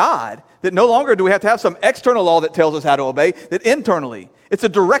love for God, that no longer do we have to have some external law that tells us how to obey, that internally, it's a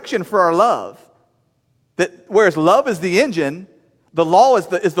direction for our love. That whereas love is the engine, the law is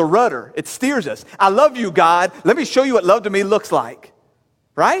the rudder. It steers us. I love you, God. Let me show you what love to me looks like.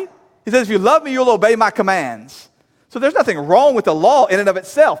 Right? He says, if you love me, you'll obey my commands. So there's nothing wrong with the law in and of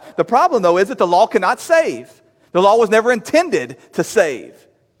itself. The problem, though, is that the law cannot save. The law was never intended to save.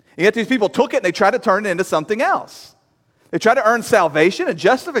 And yet these people took it and they tried to turn it into something else. They tried to earn salvation and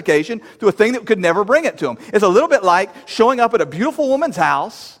justification through a thing that could never bring it to them. It's a little bit like showing up at a beautiful woman's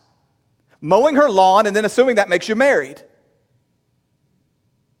house, mowing her lawn, and then assuming that makes you married.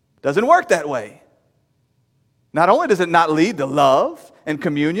 Doesn't work that way. Not only does it not lead to love and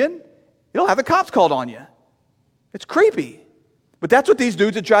communion, you'll have the cops called on you. It's creepy. But that's what these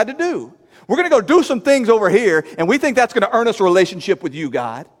dudes had tried to do. We're going to go do some things over here, and we think that's going to earn us a relationship with you,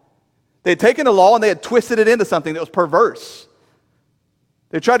 God. They had taken the law and they had twisted it into something that was perverse.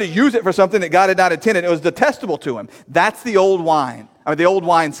 They tried to use it for something that God had not intended. It was detestable to him. That's the old wine, the old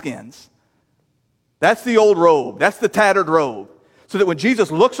wineskins. That's the old robe. That's the tattered robe. So that when Jesus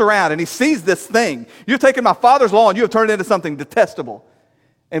looks around and he sees this thing, you've taken my Father's law and you have turned it into something detestable.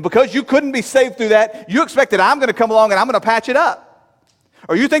 And because you couldn't be saved through that, you expect that I'm going to come along and I'm going to patch it up.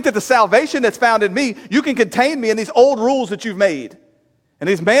 Or you think that the salvation that's found in me, you can contain me in these old rules that you've made. And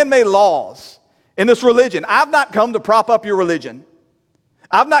these man-made laws in this religion. I've not come to prop up your religion.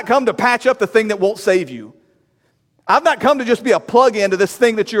 I've not come to patch up the thing that won't save you. I've not come to just be a plug-in to this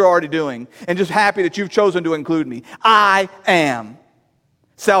thing that you're already doing and just happy that you've chosen to include me. I am.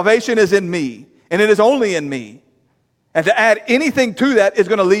 Salvation is in me, and it is only in me. And to add anything to that is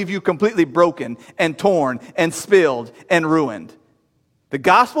going to leave you completely broken and torn and spilled and ruined. The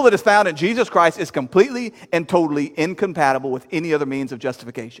gospel that is found in Jesus Christ is completely and totally incompatible with any other means of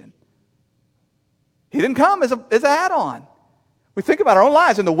justification. He didn't come as an add-on. We think about our own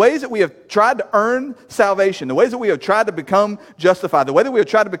lives and the ways that we have tried to earn salvation, the ways that we have tried to become justified, the way that we have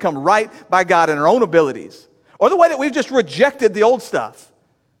tried to become right by God in our own abilities, or the way that we've just rejected the old stuff.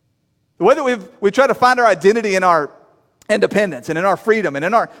 The way that we've tried to find our identity in our independence and in our freedom and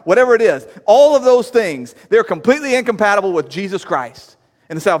in our whatever it is. All of those things, they're completely incompatible with Jesus Christ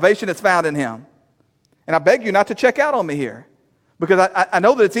and the salvation that's found in him. And I beg you not to check out on me here. Because I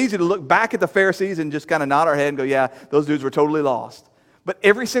know that it's easy to look back at the Pharisees and just kind of nod our head and go, yeah, those dudes were totally lost. But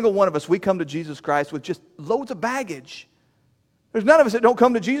every single one of us, we come to Jesus Christ with just loads of baggage. There's none of us that don't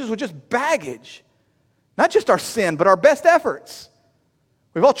come to Jesus with just baggage. Not just our sin, but our best efforts.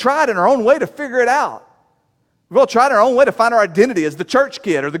 We've all tried in our own way to figure it out. We've all tried our own way to find our identity as the church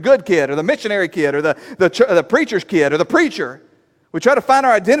kid or the good kid or the missionary kid or the preacher's kid or the preacher. We try to find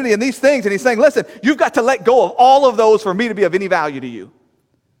our identity in these things, and he's saying, listen, you've got to let go of all of those for me to be of any value to you.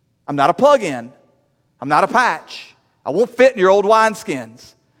 I'm not a plug-in. I'm not a patch. I won't fit in your old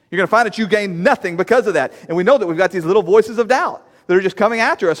wineskins. You're going to find that you gain nothing because of that. And we know that we've got these little voices of doubt that are just coming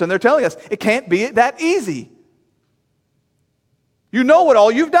after us, and they're telling us it can't be that easy. You know what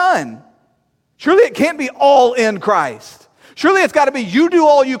all you've done. Surely it can't be all in Christ. Surely it's got to be you do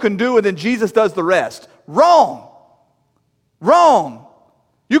all you can do, and then Jesus does the rest. Wrong. Wrong.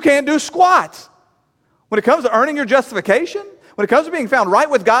 You can't do squats. When it comes to earning your justification, When it comes to being found right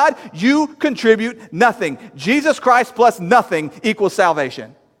with God, you contribute nothing. Jesus Christ plus nothing equals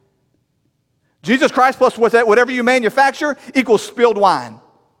salvation. Jesus Christ plus whatever you manufacture equals spilled wine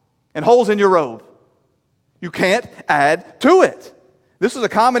and holes in your robe. You can't add to it. This was a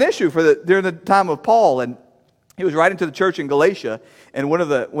common issue during the time of Paul, and he was writing to the church in Galatia, and one of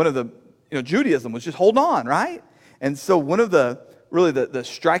the Judaism was just hold on, right? And so one of the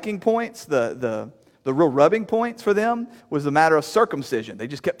striking points, the real rubbing points for them was the matter of circumcision. They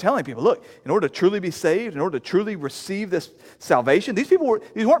just kept telling people, look, in order to truly be saved, in order to truly receive this salvation, these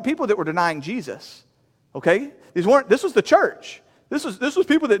weren't people that were denying Jesus. Okay? This was the church. This was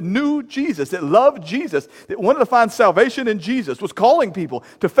people that knew Jesus, that loved Jesus, that wanted to find salvation in Jesus, was calling people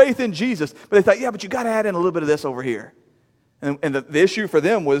to faith in Jesus. But they thought, yeah, but you got to add in a little bit of this over here. And the issue for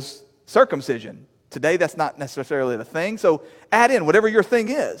them was circumcision. Today, that's not necessarily the thing. So add in whatever your thing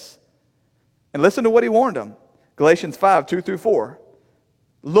is. And listen to what he warned them. Galatians 5, 2 through 4.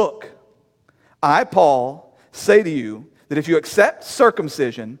 Look, I, Paul, say to you that if you accept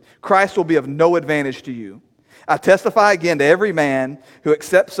circumcision, Christ will be of no advantage to you. I testify again to every man who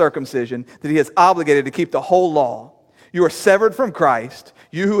accepts circumcision that he is obligated to keep the whole law. You are severed from Christ,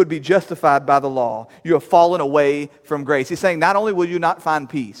 you who would be justified by the law. You have fallen away from grace. He's saying not only will you not find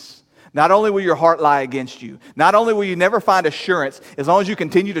peace, not only will your heart lie against you, not only will you never find assurance as long as you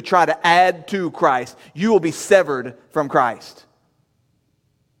continue to try to add to Christ, you will be severed from Christ.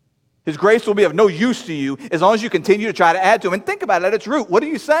 His grace will be of no use to you as long as you continue to try to add to him. And think about it at its root. What are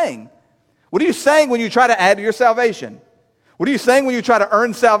you saying? What are you saying when you try to add to your salvation? What are you saying when you try to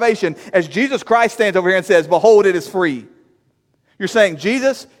earn salvation as Jesus Christ stands over here and says, behold, it is free? You're saying,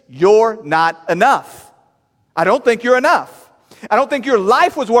 Jesus, you're not enough. I don't think you're enough. I don't think your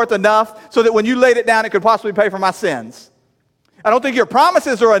life was worth enough so that when you laid it down, it could possibly pay for my sins. I don't think your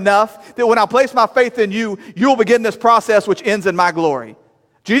promises are enough that when I place my faith in you, you'll begin this process which ends in my glory.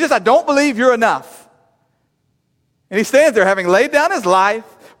 Jesus, I don't believe you're enough. And he stands there having laid down his life,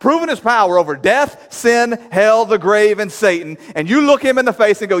 proven his power over death, sin, hell, the grave, and Satan. And you look him in the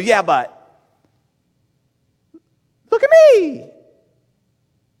face and go, yeah, but look at me.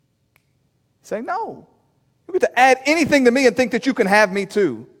 Saying, no. You get to add anything to me and think that you can have me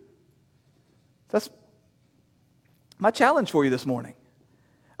too. That's my challenge for you this morning.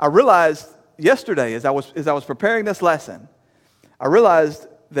 I realized yesterday as I was preparing this lesson, I realized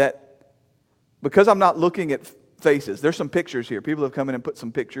that because I'm not looking at faces, there's some pictures here. People have come in and put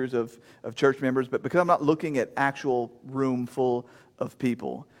some pictures of church members, but because I'm not looking at actual room full of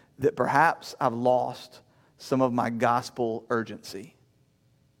people, that perhaps I've lost some of my gospel urgency.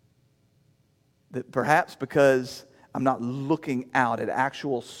 That perhaps because I'm not looking out at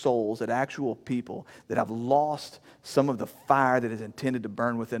actual souls, at actual people, that I've lost some of the fire that is intended to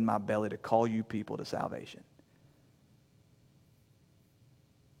burn within my belly to call you people to salvation.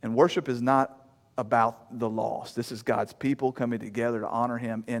 And worship is not about the lost. This is God's people coming together to honor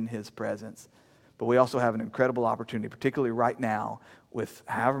him in his presence. But we also have an incredible opportunity, particularly right now, with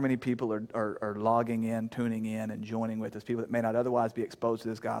however many people are logging in, tuning in, and joining with us, people that may not otherwise be exposed to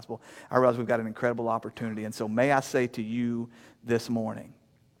this gospel. I realize we've got an incredible opportunity. And so may I say to you this morning,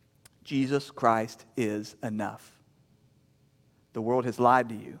 Jesus Christ is enough. The world has lied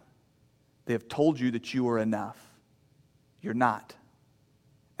to you. They have told you that you are enough. You're not.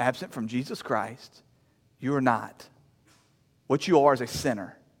 Absent from Jesus Christ, you are not. What you are is a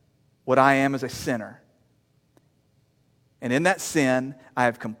sinner. What I am is a sinner. And in that sin, I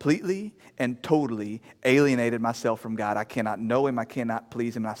have completely and totally alienated myself from God. I cannot know him, I cannot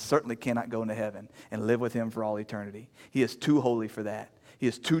please him, and I certainly cannot go into heaven and live with him for all eternity. He is too holy for that. He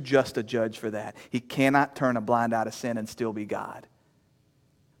is too just a judge for that. He cannot turn a blind eye to sin and still be God.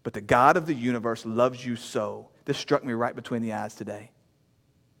 But the God of the universe loves you so. This struck me right between the eyes today.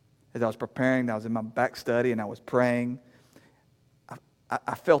 As I was preparing, I was in my back study and I was praying.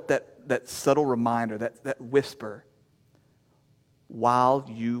 I felt that subtle reminder, that whisper. While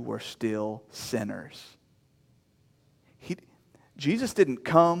you were still sinners. Jesus didn't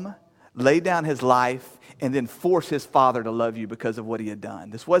come, lay down his life, and then force his Father to love you because of what he had done.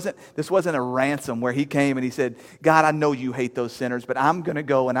 This wasn't a ransom where he came and he said, God, I know you hate those sinners, but I'm going to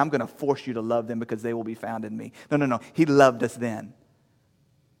go and I'm going to force you to love them because they will be found in me. No. He loved us then.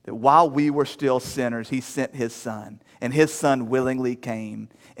 That while we were still sinners, he sent his Son. And his Son willingly came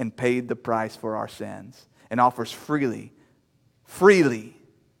and paid the price for our sins and offers freely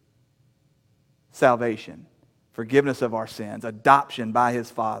salvation, forgiveness of our sins, adoption by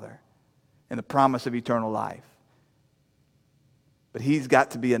his Father, and the promise of eternal life. But he's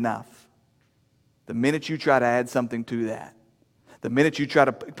got to be enough. The minute you try to add something to that, The minute you try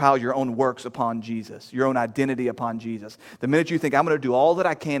to pile your own works upon Jesus, your own identity upon Jesus, the minute you think, I'm going to do all that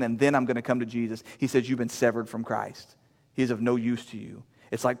I can and then I'm going to come to Jesus, he says you've been severed from Christ. He is of no use to you.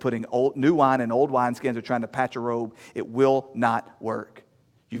 It's like putting new wine in old wineskins or trying to patch a robe. It will not work.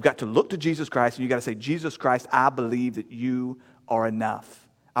 You've got to look to Jesus Christ and you've got to say, Jesus Christ, I believe that you are enough.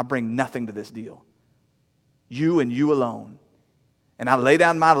 I bring nothing to this deal. You and you alone. And I lay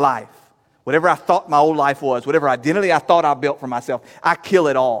down my life. Whatever I thought my old life was, whatever identity I thought I built for myself, I kill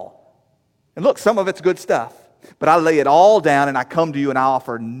it all. And look, some of it's good stuff. But I lay it all down and I come to you and I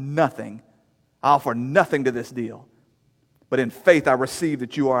offer nothing. I offer nothing to this deal. But in faith I receive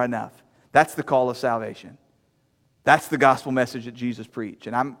that you are enough. That's the call of salvation. That's the gospel message that Jesus preached.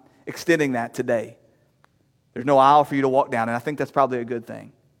 And I'm extending that today. There's no aisle for you to walk down, and I think that's probably a good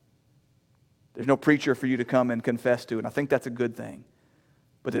thing. There's no preacher for you to come and confess to, and I think that's a good thing.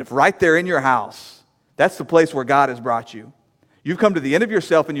 But if right there in your house, that's the place where God has brought you. You've come to the end of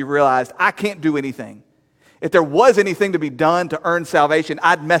yourself and you've realized, I can't do anything. If there was anything to be done to earn salvation,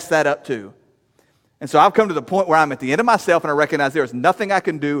 I'd mess that up too. And so I've come to the point where I'm at the end of myself and I recognize there's nothing I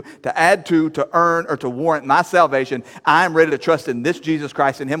can do to add to earn, or to warrant my salvation. I'm ready to trust in this Jesus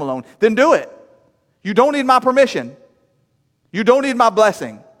Christ and Him alone. Then do it. You don't need my permission. You don't need my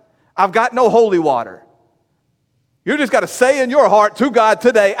blessing. I've got no holy water. You just got to say in your heart to God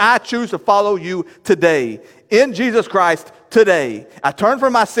today, I choose to follow you today. In Jesus Christ today. I turn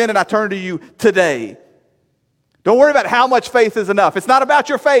from my sin and I turn to you today. Don't worry about how much faith is enough. It's not about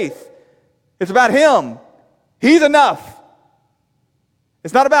your faith. It's about Him. He's enough.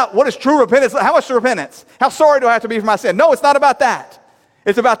 It's not about what is true repentance. How much repentance? How sorry do I have to be for my sin? No, it's not about that.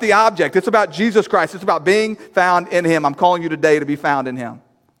 It's about the object. It's about Jesus Christ. It's about being found in Him. I'm calling you today to be found in Him.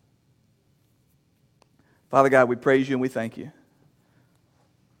 Father God, we praise you and we thank you.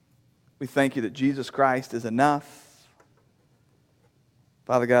 We thank you that Jesus Christ is enough.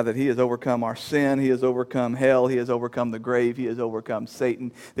 Father God, that He has overcome our sin. He has overcome hell. He has overcome the grave. He has overcome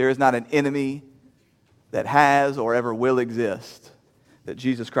Satan. There is not an enemy that has or ever will exist that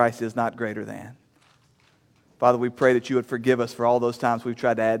Jesus Christ is not greater than. Father, we pray that you would forgive us for all those times we've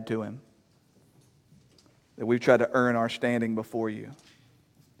tried to add to Him, that we've tried to earn our standing before you,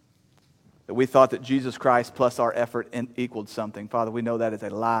 that we thought that Jesus Christ plus our effort equaled something. Father, we know that is a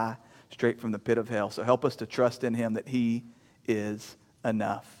lie straight from the pit of hell. So help us to trust in Him that He is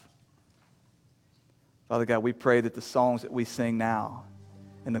enough. Father God, we pray that the songs that we sing now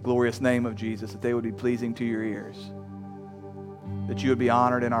in the glorious name of Jesus, that they would be pleasing to your ears, that you would be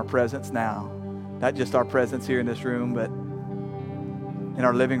honored in our presence now, not just our presence here in this room, but in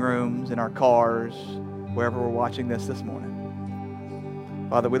our living rooms, in our cars, wherever we're watching this morning.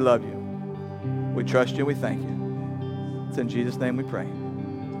 Father, we love you. We trust you and we thank you. It's in Jesus' name we pray.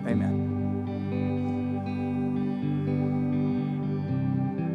 Amen.